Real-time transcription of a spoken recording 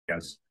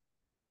Guys,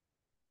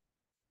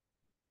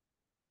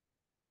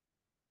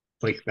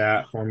 click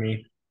that for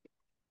me.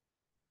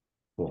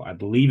 Cool. I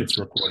believe it's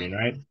recording,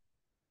 right?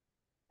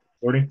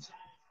 Recording.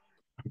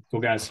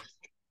 Cool, guys.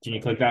 Can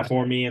you click that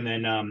for me? And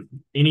then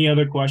any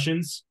other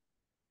questions,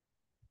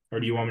 or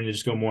do you want me to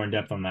just go more in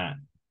depth on that?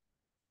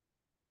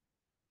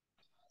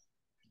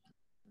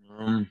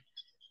 Um,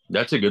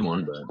 that's a good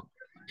one, but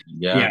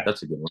yeah, Yeah.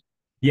 that's a good one.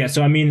 Yeah.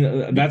 So, I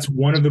mean, that's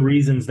one of the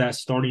reasons that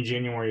starting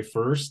January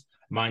 1st,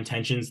 my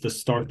intention is to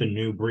start the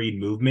new breed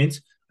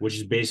movement, which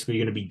is basically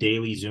going to be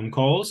daily Zoom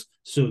calls.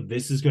 So,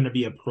 this is going to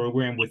be a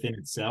program within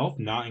itself,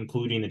 not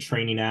including the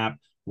training app,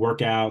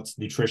 workouts,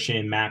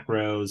 nutrition,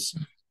 macros,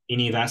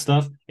 any of that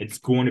stuff. It's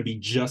going to be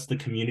just the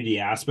community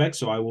aspect.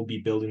 So, I will be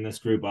building this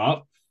group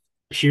up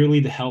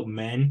purely to help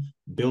men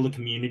build a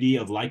community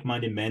of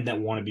like-minded men that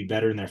want to be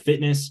better in their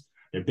fitness,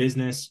 their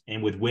business,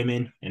 and with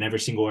women in every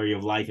single area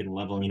of life and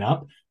leveling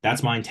up.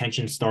 That's my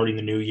intention starting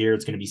the new year.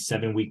 It's going to be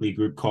 7 weekly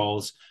group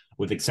calls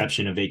with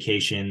exception of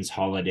vacations,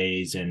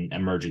 holidays, and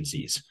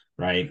emergencies,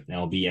 right?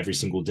 That'll be every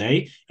single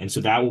day. And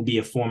so that will be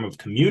a form of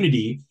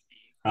community.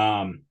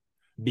 Um,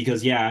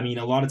 because yeah, I mean,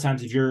 a lot of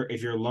times if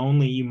you're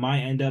lonely, you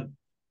might end up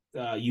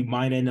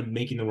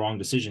making the wrong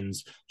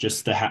decisions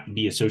just to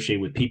be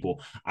associated with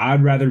people.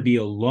 I'd rather be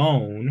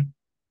alone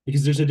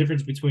because there's a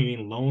difference between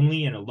being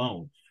lonely and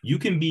alone. You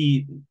can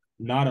be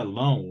not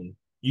alone.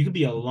 You could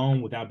be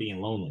alone without being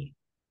lonely,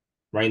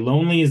 right?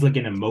 Lonely is like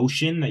an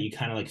emotion that you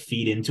kind of like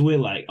feed into it.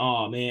 Like,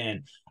 oh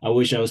man, I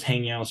wish I was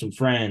hanging out with some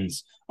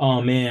friends.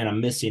 Oh man, I'm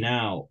missing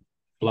out.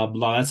 Blah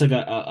blah. That's like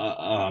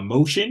a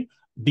emotion.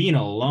 Being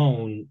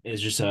alone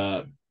is just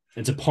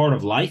it's a part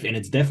of life, and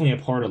it's definitely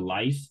a part of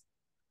life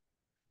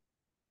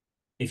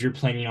if you're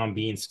planning on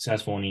being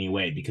successful in any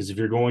way. Because if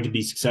you're going to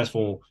be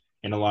successful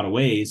in a lot of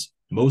ways,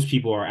 most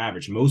people are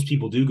average. Most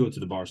people do go to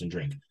the bars and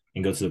drink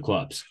and go to the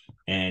clubs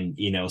and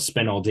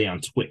spend all day on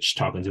Twitch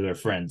talking to their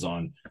friends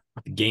on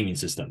gaming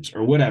systems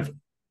or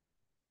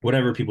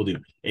whatever people do.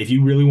 If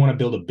you really want to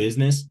build a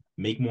business,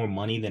 make more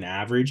money than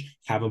average,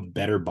 have a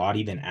better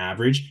body than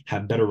average,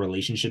 have better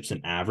relationships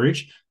than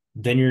average,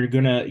 then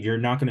you're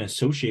not gonna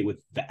associate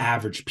with the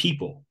average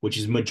people, which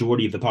is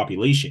majority of the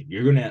population.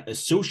 You're gonna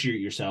associate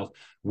yourself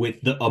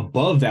with the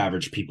above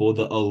average people,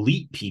 the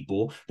elite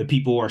people, the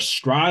people who are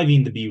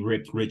striving to be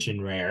rich,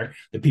 and rare,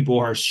 the people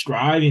who are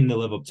striving to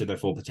live up to their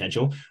full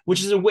potential,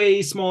 which is a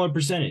way smaller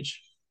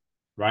percentage,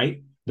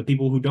 right? The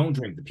people who don't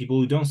drink, the people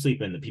who don't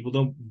sleep in, the people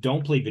who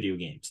don't play video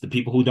games, the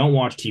people who don't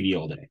watch TV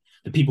all day,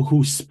 the people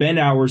who spend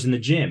hours in the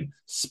gym,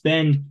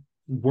 spend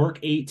work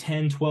 8,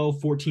 10, 12,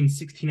 14,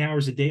 16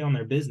 hours a day on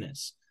their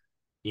business.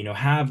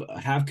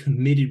 Have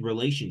committed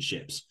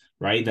relationships,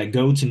 right? That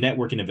go to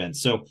networking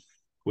events. So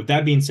with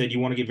that being said, you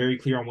want to get very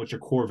clear on what your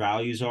core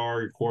values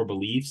are, your core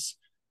beliefs.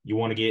 You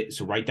want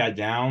to write that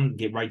down,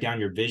 write down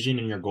your vision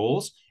and your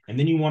goals. And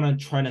then you want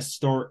to try to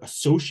start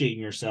associating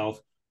yourself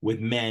with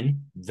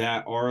men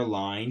that are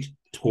aligned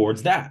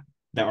towards that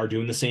are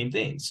doing the same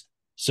things.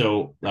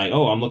 So like,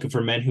 oh, I'm looking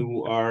for men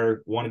who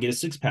are want to get a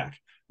six pack.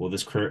 Well,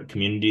 this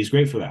community is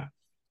great for that.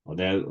 Well,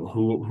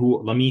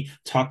 who let me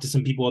talk to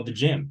some people at the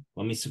gym.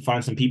 Let me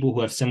find some people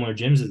who have similar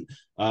gyms.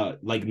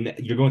 Like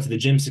you're going to the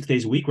gym 6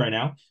 days a week right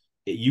now.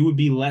 You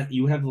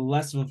would have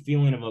less of a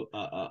feeling of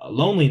a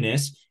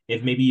loneliness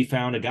if maybe you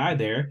found a guy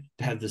there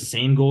that has the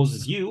same goals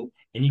as you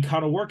and you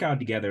caught a workout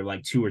together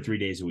like 2 or 3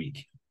 days a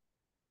week,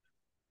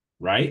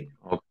 right?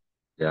 Oh,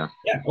 yeah.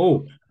 Yeah.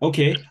 Oh,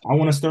 okay. I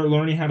want to start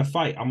learning how to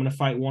fight. I'm gonna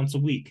fight once a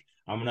week.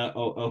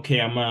 Okay.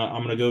 I'm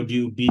gonna go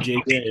do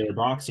BJJ or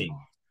boxing.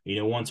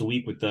 Once a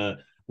week with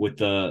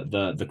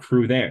the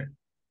crew there,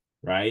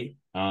 right?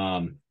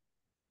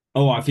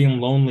 Oh, I'm feeling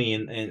lonely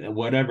and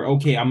whatever.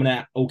 Okay. I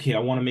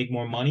want to make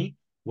more money.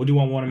 What do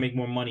I want to make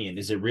more money in?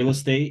 Is it real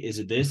estate? Is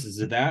it this? Is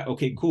it that?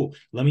 Okay, cool.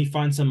 Let me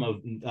find some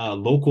of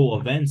local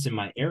events in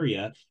my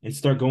area and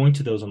start going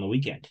to those on the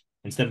weekend.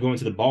 Instead of going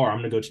to the bar, I'm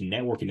going to go to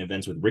networking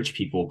events with rich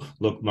people,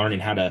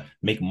 learning how to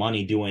make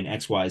money doing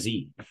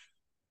XYZ,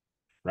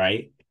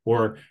 right?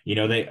 Or,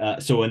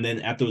 and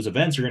then at those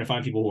events, you're going to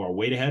find people who are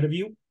way ahead of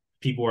you,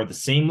 people who are at the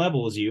same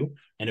level as you.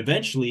 And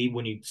eventually,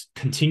 when you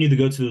continue to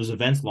go to those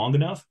events long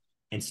enough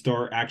and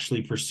start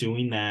actually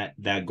pursuing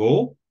that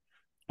goal,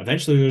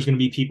 eventually there's going to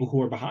be people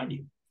who are behind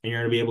you and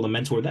you're going to be able to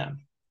mentor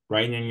them,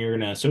 right? And then you're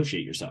going to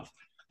associate yourself.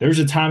 There's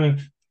a time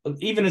of,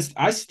 even as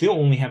I still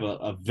only have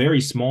a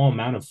very small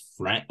amount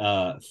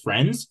of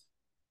friends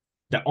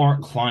that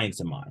aren't clients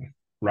of mine,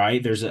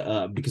 right? There's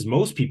because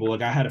most people,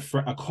 like I had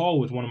a call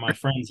with one of my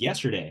friends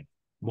yesterday,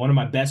 one of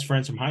my best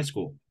friends from high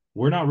school.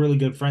 We're not really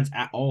good friends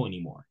at all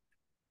anymore.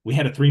 We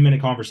had a 3 minute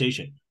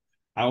conversation.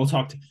 I will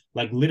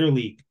like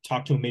literally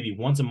talk to him maybe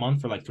once a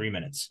month for like 3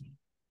 minutes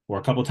or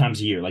a couple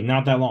times a year, like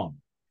not that long,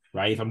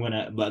 right? If I'm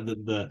gonna, but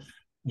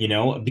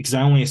because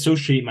I only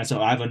associate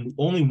myself. I have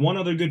only one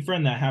other good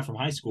friend that I have from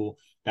high school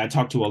that I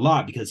talk to a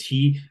lot because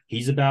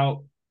he's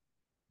about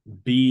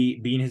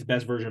being his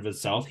best version of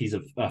himself. He's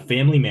a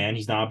family man.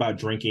 He's not about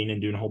drinking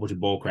and doing a whole bunch of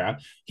bull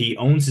crap. He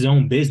owns his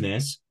own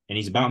business and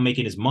he's about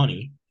making his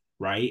money,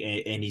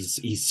 right? And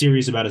he's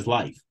serious about his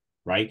life.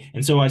 right?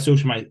 And so I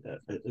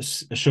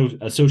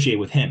associate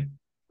with him,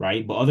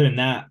 right? But other than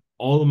that,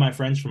 all of my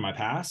friends from my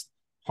past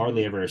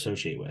hardly ever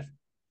associate with.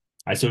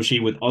 I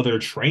associate with other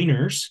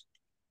trainers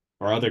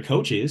or other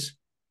coaches.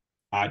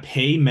 I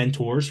pay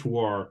mentors who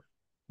are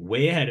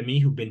way ahead of me,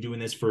 who've been doing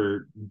this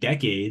for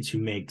decades, who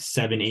make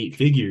 7, 8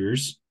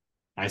 figures.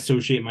 I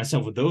associate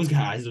myself with those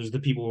guys. Those are the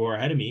people who are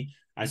ahead of me.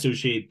 I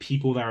associate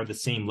people that are the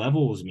same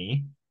level as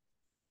me,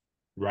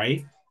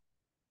 right?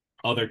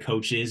 Other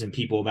coaches and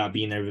people about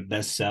being their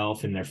best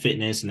self and their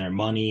fitness and their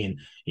money. And,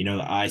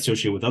 I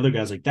associate with other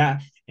guys like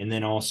that. And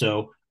then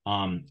also,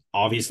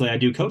 obviously I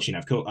do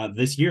coaching.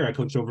 This year I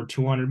coached over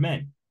 200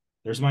 men.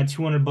 There's my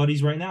 200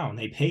 buddies right now and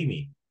they pay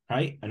me,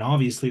 right? And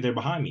obviously they're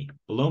behind me,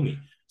 below me.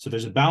 So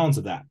there's a balance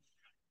of that.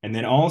 And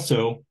then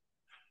also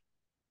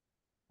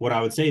what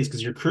I would say is,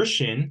 because you're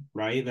Christian,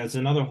 right? That's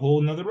another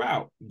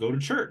route. Go to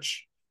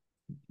church,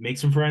 make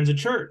some friends at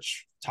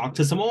church, talk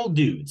to some old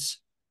dudes,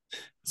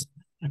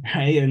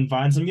 right? And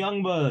find some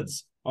young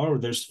buds. Or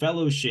there's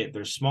fellowship,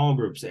 there's small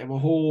groups. They have a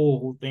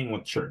whole thing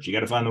with church. You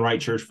got to find the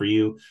right church for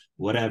you,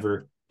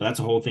 whatever. But that's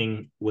a whole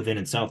thing within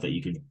itself that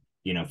you could,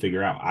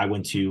 figure out. I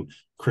went to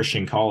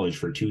Christian college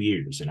for 2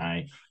 years,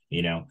 and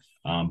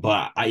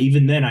but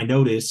even then I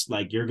noticed,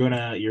 like,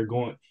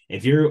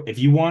 if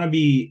you want to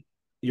be,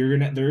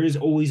 there is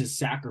always a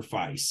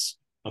sacrifice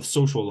of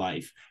social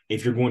life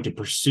if you're going to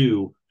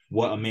pursue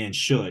what a man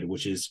should,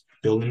 which is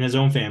building his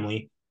own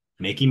family,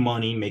 making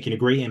money, making a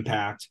great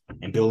impact,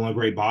 and building a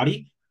great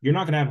body. You're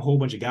not going to have a whole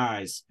bunch of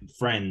guys,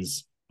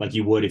 friends, like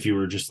you would if you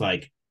were just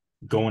like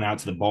going out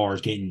to the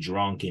bars, getting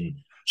drunk and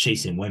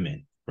chasing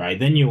women, right?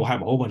 Then you'll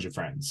have a whole bunch of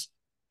friends,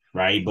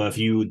 right? But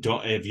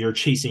if you're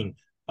chasing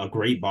a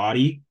great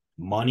body,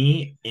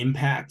 money,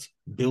 impact,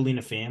 building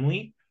a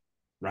family,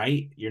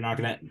 right? You're not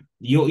going to,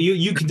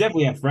 you can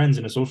definitely have friends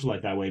in a social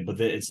life that way, but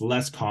it's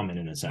less common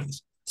in a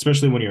sense,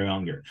 especially when you're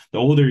younger. The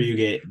older you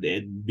get,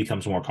 it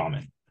becomes more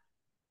common.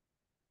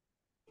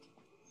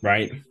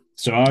 Right.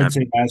 So I would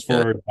say, as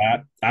for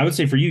that, I would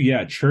say for you,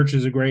 yeah, church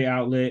is a great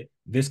outlet.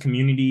 This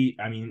community,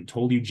 I mean,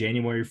 told you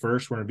January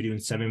 1st, we're going to be doing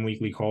 7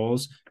 weekly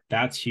calls.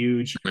 That's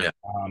huge. Yeah.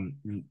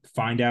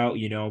 Find out,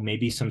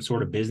 maybe some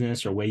sort of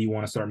business or way you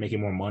want to start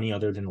making more money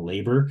other than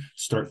labor.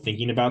 Start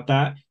thinking about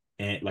that,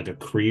 and like a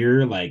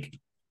career, like,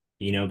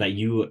 that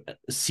you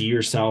see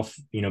yourself,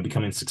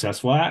 becoming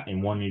successful at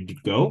and wanting to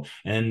go,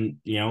 and,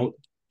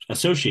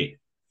 associate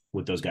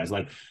with those guys.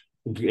 Like,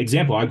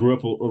 example, I grew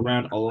up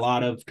around a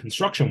lot of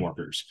construction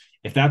workers.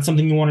 If that's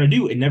something you want to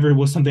do, it never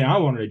was something I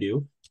wanted to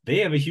do.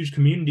 They have a huge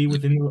community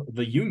within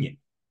the union,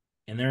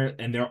 and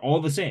they're all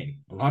the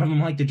same. A lot of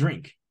them like to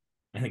drink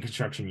in the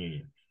construction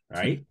union,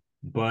 right?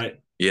 But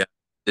yeah,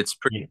 it's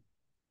pretty.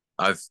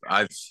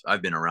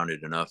 I've been around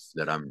it enough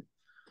that I'm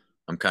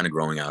kind of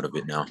growing out of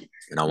it now,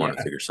 and I want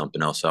to figure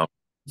something else out.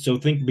 So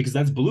because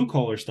that's blue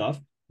collar stuff,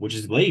 which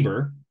is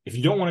labor. If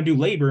you don't want to do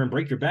labor and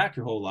break your back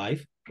your whole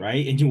life,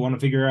 right, and you want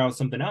to figure out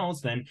something else,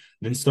 then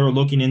start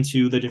looking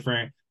into the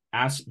different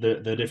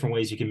different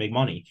ways you can make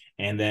money,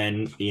 and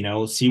then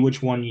see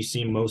which one you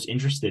seem most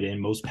interested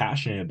in, most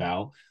passionate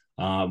about,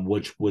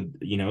 which would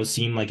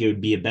seem like it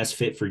would be a best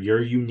fit for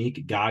your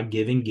unique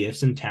God-given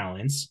gifts and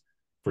talents,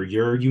 for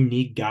your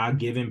unique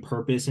God-given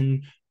purpose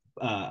and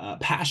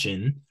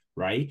passion,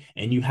 right?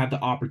 And you have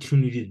the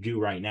opportunity to do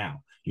right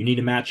now. You need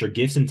to match your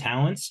gifts and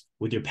talents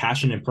with your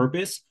passion and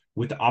purpose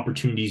with the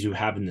opportunities you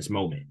have in this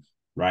moment,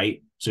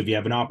 right? So if you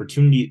have an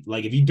opportunity,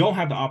 like if you don't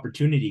have the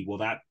opportunity, well,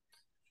 that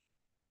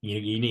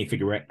you need to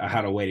figure out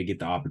how to way to get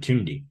the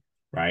opportunity,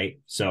 right?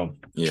 So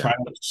try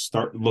to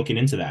start looking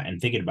into that and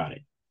thinking about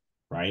it,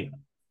 right?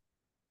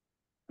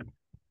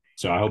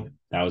 So I hope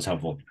that was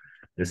helpful.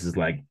 This is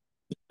like,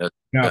 that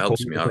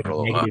helps me out a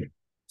lot.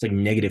 It's like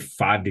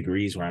 -5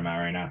 degrees where I'm at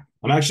right now.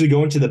 I'm actually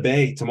going to the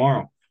Bay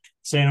tomorrow,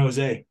 San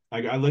Jose.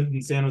 I lived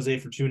in San Jose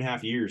for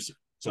 2.5 years,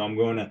 so I'm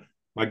going to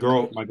my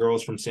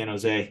girl's from San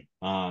Jose.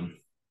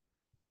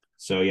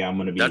 So yeah, I'm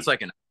gonna be. That's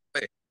like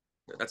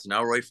that's an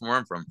hour away from where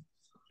I'm from.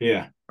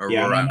 Yeah,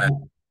 yeah. Where I'm at.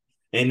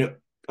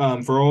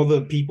 And for all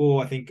the people,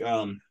 I think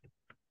they're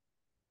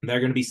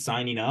gonna be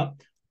signing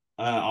up.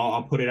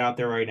 I'll put it out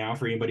there right now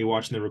for anybody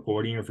watching the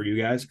recording or for you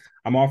guys.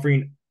 I'm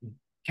offering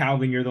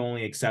Calvin. You're the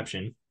only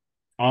exception.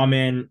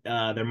 Amen.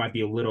 There might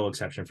be a little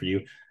exception for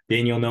you.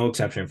 Daniel, no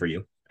exception for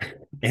you.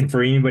 And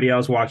for anybody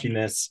else watching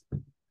this,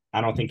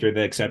 I don't think you're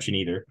the exception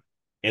either.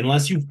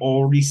 Unless you've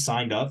already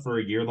signed up for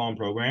a year-long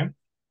program,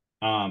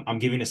 I'm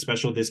giving a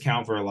special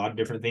discount for a lot of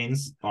different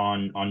things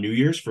on New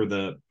Year's for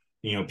the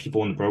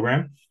people in the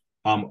program,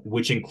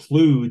 which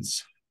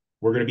includes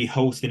we're going to be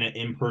hosting an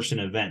in-person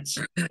event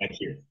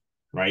next year,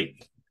 right?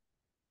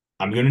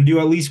 I'm going to do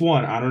at least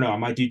one. I don't know. I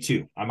might do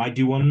two. I might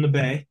do one in the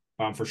Bay.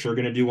 I'm for sure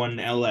going to do one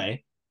in LA.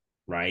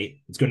 Right.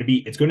 It's going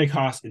to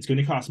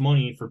cost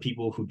money for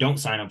people who don't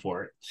sign up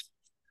for it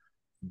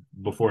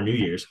before New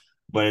Year's,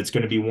 but it's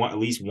going to be at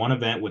least one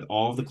event with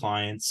all of the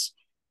clients.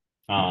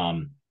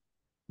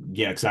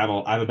 Because I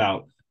have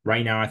about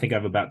right now, I think I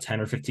have about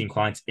 10 or 15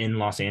 clients in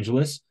Los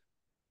Angeles.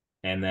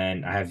 And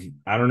then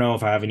I don't know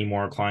if I have any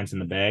more clients in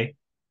the Bay.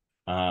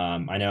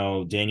 I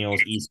know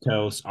Daniel's East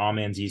Coast,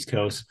 Allman's East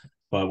Coast,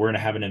 but we're gonna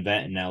have an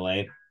event in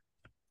LA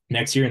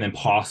next year, and then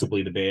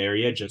possibly the Bay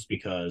Area, just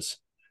because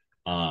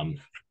um,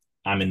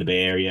 I'm in the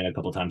Bay Area a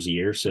couple times a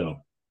year. So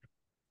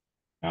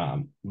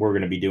we're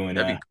gonna be doing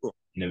That'd be cool.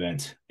 an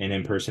event, an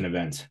in-person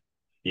event.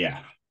 Yeah,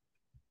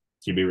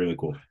 it's gonna be really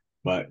cool.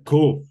 But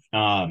cool.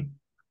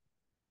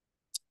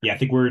 Yeah, I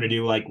think we're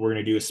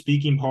gonna do a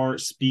speaking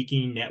part,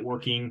 speaking,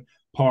 networking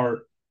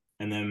part,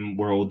 and then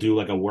we'll do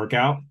like a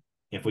workout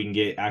if we can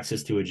get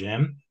access to a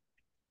gym.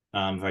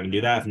 If I can do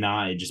that, if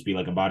not, it'd just be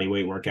like a body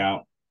weight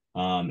workout.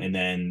 And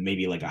then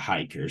maybe like a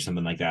hike or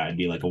something like that. It'd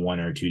be like a 1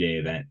 or 2 day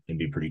event. It'd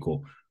be pretty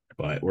cool.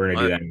 But we're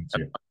gonna do Uh, that next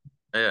year.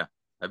 yeah,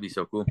 that'd be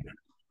so cool.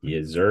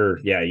 Yes, sir.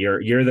 Yeah,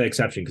 you're the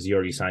exception because you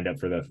already signed up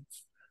for the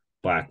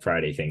Black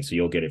Friday thing, so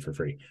you'll get it for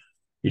free.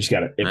 You just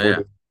gotta if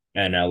we're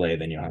Yeah. in LA,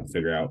 then you'll have to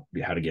figure out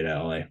how to get to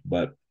LA.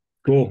 But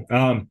cool.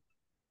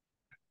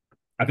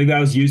 I think that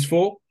was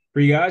useful for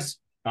you guys.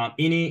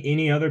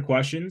 Any other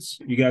questions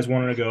you guys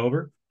wanted to go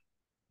over?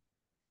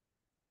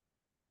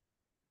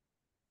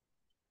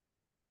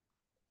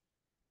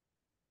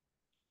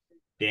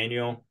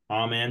 Daniel,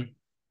 Amen.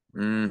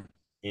 Mm,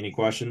 Any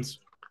questions?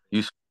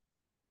 you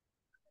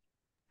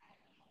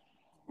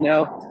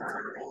No.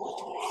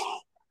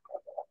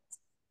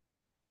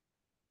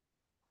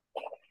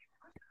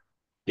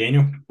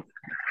 Daniel,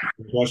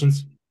 any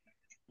questions?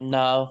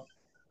 No.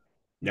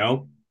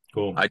 No.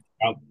 Cool. I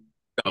Oh,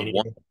 got any,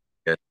 one.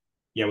 Yeah.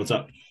 yeah. What's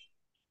up?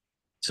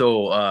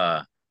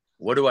 So,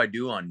 what do I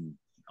do on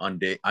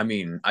day? I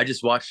mean, I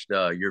just watched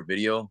your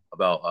video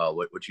about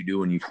what you do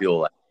when you feel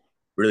like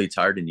really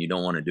tired and you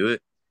don't want to do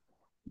it.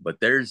 But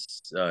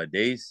there's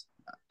days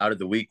out of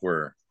the week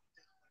where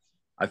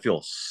I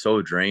feel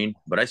so drained,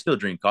 but I still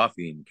drink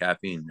coffee and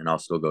caffeine, and I'll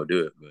still go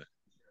do it. But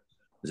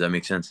does that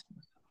make sense?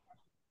 Mhm.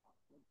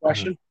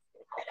 Question?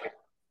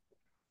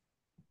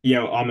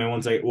 Yeah. Amen.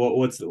 One second.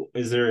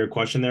 Is there a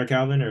question there,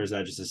 Calvin, or is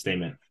that just a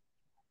statement?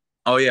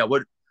 Oh yeah.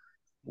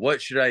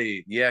 What should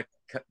I? Yeah,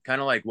 kind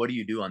of like what do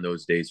you do on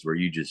those days where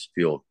you just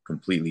feel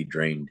completely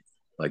drained?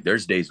 Like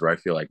there's days where I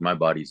feel like my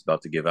body's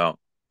about to give out.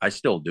 I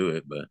still do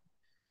it, but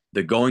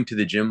the going to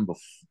the gym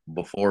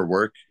before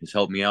work has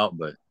helped me out.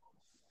 But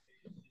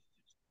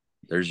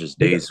there's just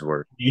Do days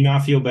where you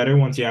not feel better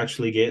once you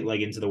actually get like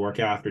into the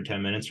workout after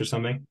 10 minutes or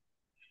something?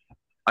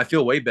 I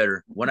feel way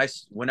better when I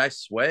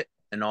sweat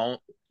and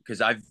all because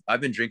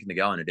I've been drinking the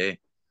gallon a day,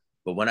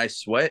 but when I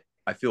sweat,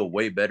 I feel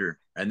way better.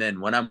 And then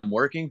when I'm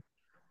working,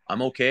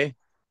 I'm okay.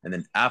 And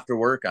then after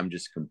work, I'm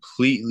just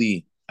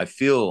completely. I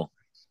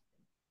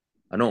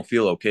don't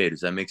feel okay.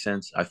 Does that make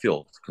sense? I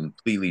feel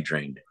completely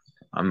drained.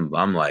 I'm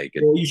like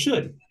Well, you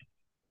should.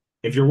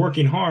 If you're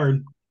working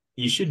hard,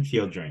 you should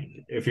feel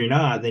drained. If you're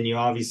not, then you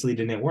obviously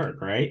didn't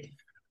work, right?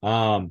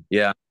 Um,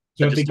 yeah.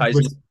 so That I just think ties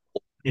into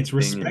it's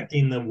the thing and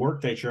respecting the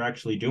work that you're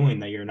actually doing,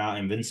 that you're not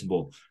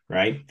invincible,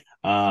 right?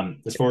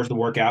 As far as the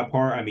workout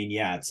part, I mean,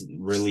 yeah, it's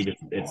really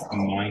it's the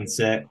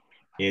mindset.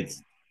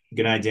 It's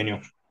good night,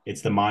 Daniel.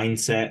 It's the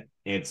mindset.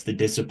 It's the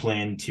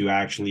discipline to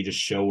actually just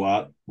show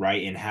up,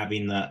 right? And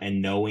having the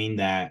and knowing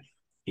that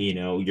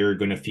you're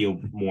going to feel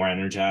more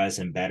energized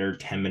and better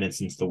 10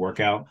 minutes into the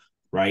workout,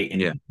 right?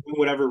 And yeah, do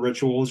whatever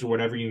rituals or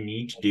whatever you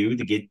need to do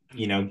to get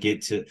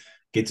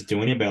to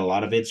doing it. But a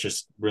lot of it's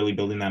just really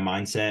building that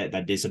mindset,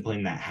 that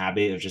discipline, that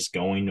habit of just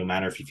going, no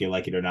matter if you feel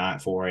like it or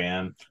not, 4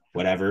 a.m.,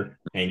 whatever.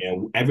 And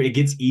it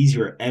gets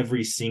easier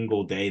every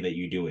single day that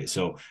you do it.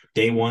 So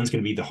day one's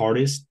going to be the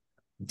hardest.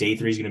 Day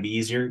three is going to be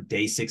easier.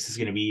 Day six is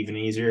going to be even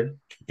easier.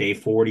 Day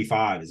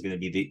 45 is going to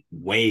be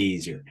way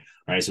easier.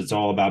 Right. So it's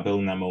all about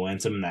building that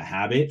momentum and that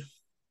habit.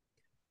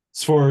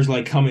 As far as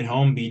like coming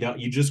home, be done,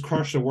 you just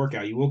crushed a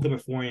workout. You woke up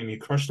at 4 a.m., you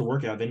crushed the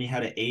workout, then you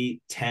had an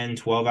 8, 10,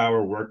 12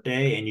 hour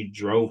workday and you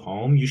drove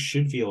home, you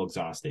should feel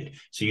exhausted.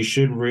 So you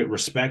should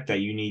respect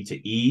that you need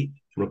to eat,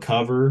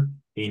 recover,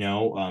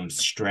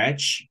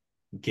 stretch,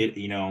 get,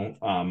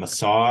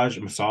 massage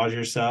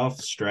yourself,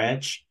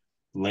 stretch,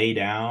 lay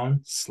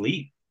down,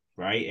 sleep,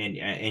 right?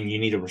 And you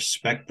need to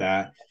respect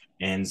that.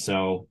 And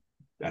so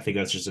I think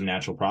that's just a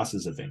natural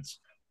process of things,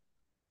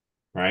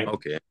 right?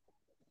 okay.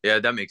 Yeah,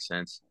 that makes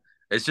sense.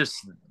 It's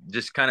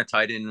just kind of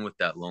tied in with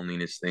that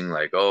loneliness thing.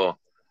 Like, oh,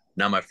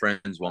 now my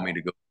friends want me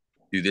to go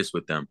do this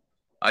with them.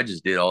 I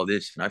just did all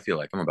this, and I feel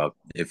like I'm about.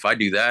 If I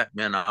do that,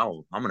 man,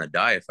 I'm gonna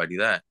die if I do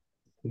that.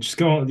 Just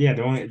go, yeah,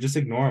 don't just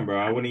ignore them, bro.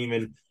 I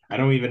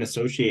don't even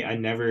associate. I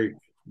never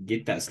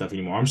get that stuff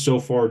anymore. I'm so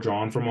far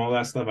drawn from all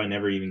that stuff. I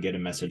never even get a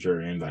message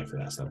or an invite for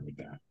that stuff like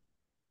that.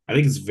 I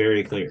think it's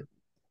very clear,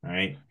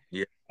 right?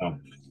 Yeah, So,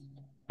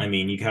 I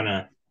mean, you kind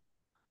of,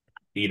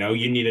 you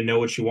need to know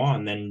what you want,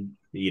 and then,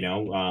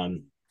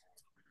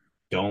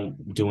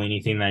 don't do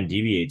anything that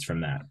deviates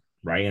from that,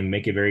 right? And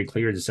make it very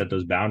clear to set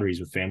those boundaries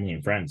with family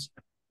and friends,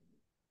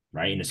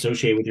 right? And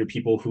associate with your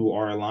people who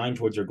are aligned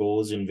towards your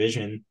goals and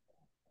vision,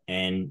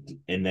 and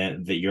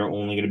that you're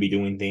only going to be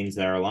doing things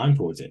that are aligned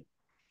towards it.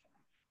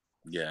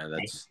 yeah,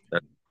 that's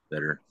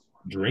better.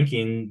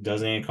 Drinking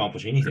doesn't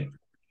accomplish anything.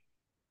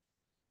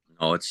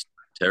 No, it's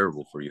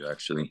terrible for you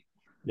actually.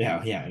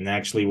 Yeah, yeah, and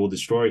actually will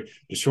destroy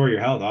your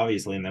health,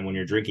 obviously. And then when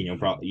you're drinking,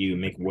 you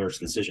make worse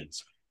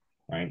decisions,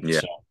 right?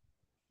 Yeah. So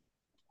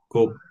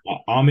cool.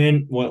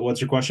 Amin, what's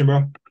your question,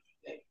 bro?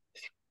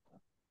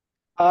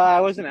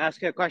 I wasn't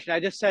asking a question. I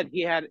just said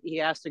he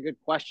asked a good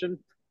question,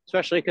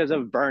 especially because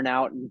of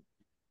burnout and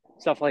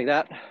stuff like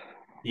that.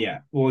 Yeah.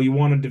 Well, you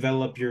want to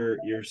develop your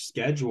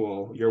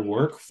schedule, your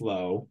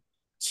workflow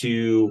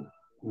to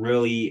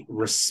really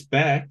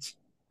respect.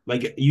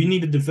 Like you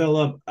need to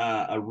develop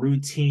a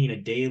routine, a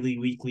daily,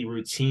 weekly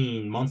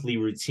routine, monthly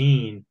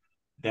routine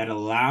that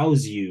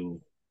allows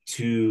you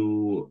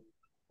to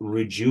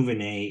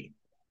rejuvenate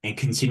and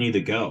continue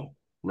to go,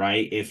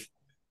 right? If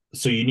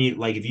so you need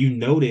like if you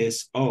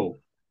notice, oh,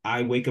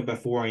 I wake up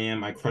at 4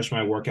 a.m., I crush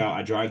my workout,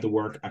 I drive to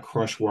work, I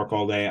crush work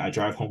all day, I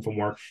drive home from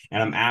work,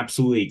 and I'm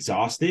absolutely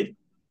exhausted,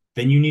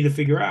 then you need to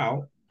figure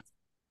out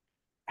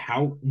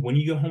how when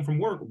you go home from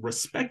work,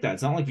 respect that.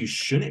 It's not like you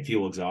shouldn't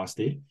feel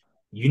exhausted.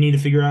 You need to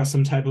figure out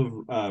some type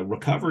of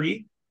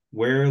recovery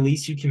where at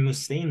least you can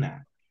sustain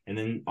that. And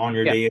then on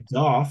your Yeah. days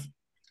off,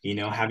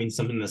 having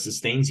something that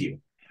sustains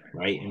you,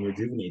 right? And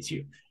rejuvenates you.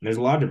 And there's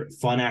a lot of different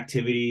fun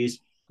activities.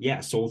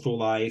 Yeah, social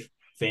life,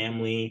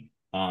 family,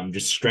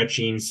 just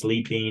stretching,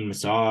 sleeping,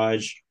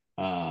 massage,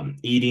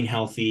 eating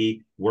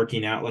healthy,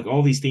 working out, like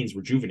all these things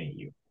rejuvenate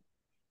you.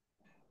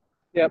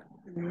 Yep.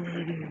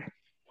 Right.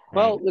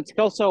 Well, it's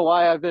also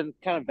why I've been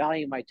kind of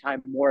valuing my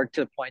time more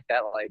to the point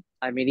that, like,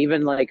 I mean,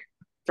 even like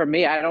for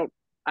me,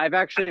 I've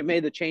actually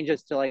made the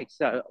changes to like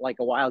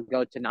a while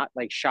ago to not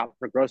like shop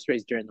for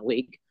groceries during the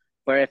week.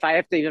 Where if I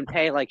have to even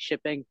pay like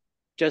shipping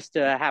just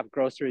to have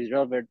groceries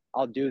delivered,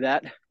 I'll do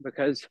that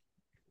because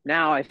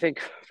now I think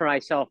for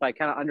myself, I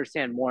kind of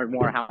understand more and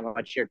more how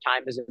much your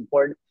time is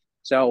important.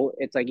 So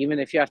it's like even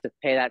if you have to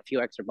pay that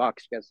few extra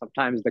bucks, because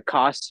sometimes the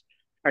costs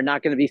are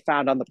not going to be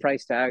found on the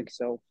price tag.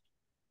 So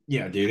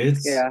Yeah, dude,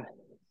 it's yeah,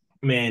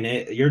 man,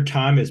 your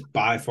time is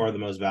by far the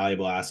most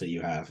valuable asset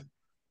you have.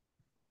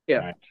 yeah.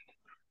 Right.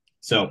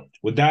 So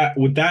with that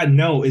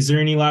note, is there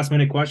any last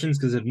minute questions?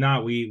 Because if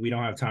not, we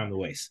don't have time to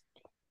waste.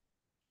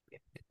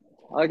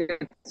 I can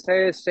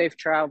say safe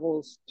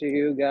travels to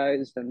you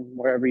guys and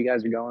wherever you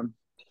guys are going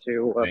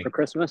to for Thank,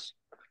 Christmas.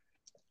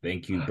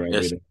 thank you, bro.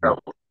 Yes. Dude.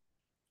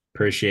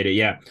 Appreciate it.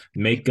 Yeah.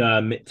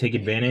 Take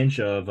advantage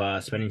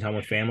of spending time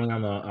with family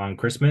on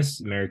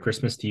Christmas. Merry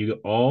Christmas to you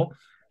all.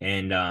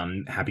 And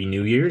Happy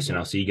New Year's. And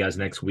I'll see you guys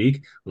next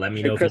week. Let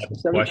me Merry know if you have any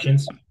Christmas, everyone.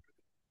 questions.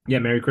 Yeah,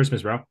 Merry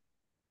Christmas, bro.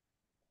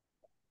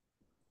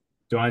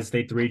 Don't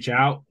hesitate to reach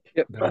out.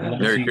 Yep. God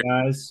bless Merry you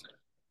Christmas. guys.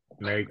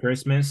 Merry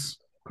Christmas.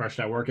 Crush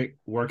that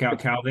workout,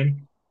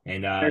 Calvin.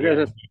 And Merry yeah,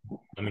 Christmas.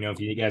 let me know if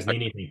you guys need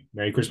anything.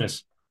 Merry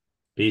Christmas.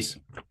 Peace.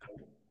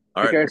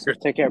 All Take right. care. Merry Christmas.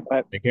 Take care.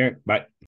 Bye. Take care. Bye.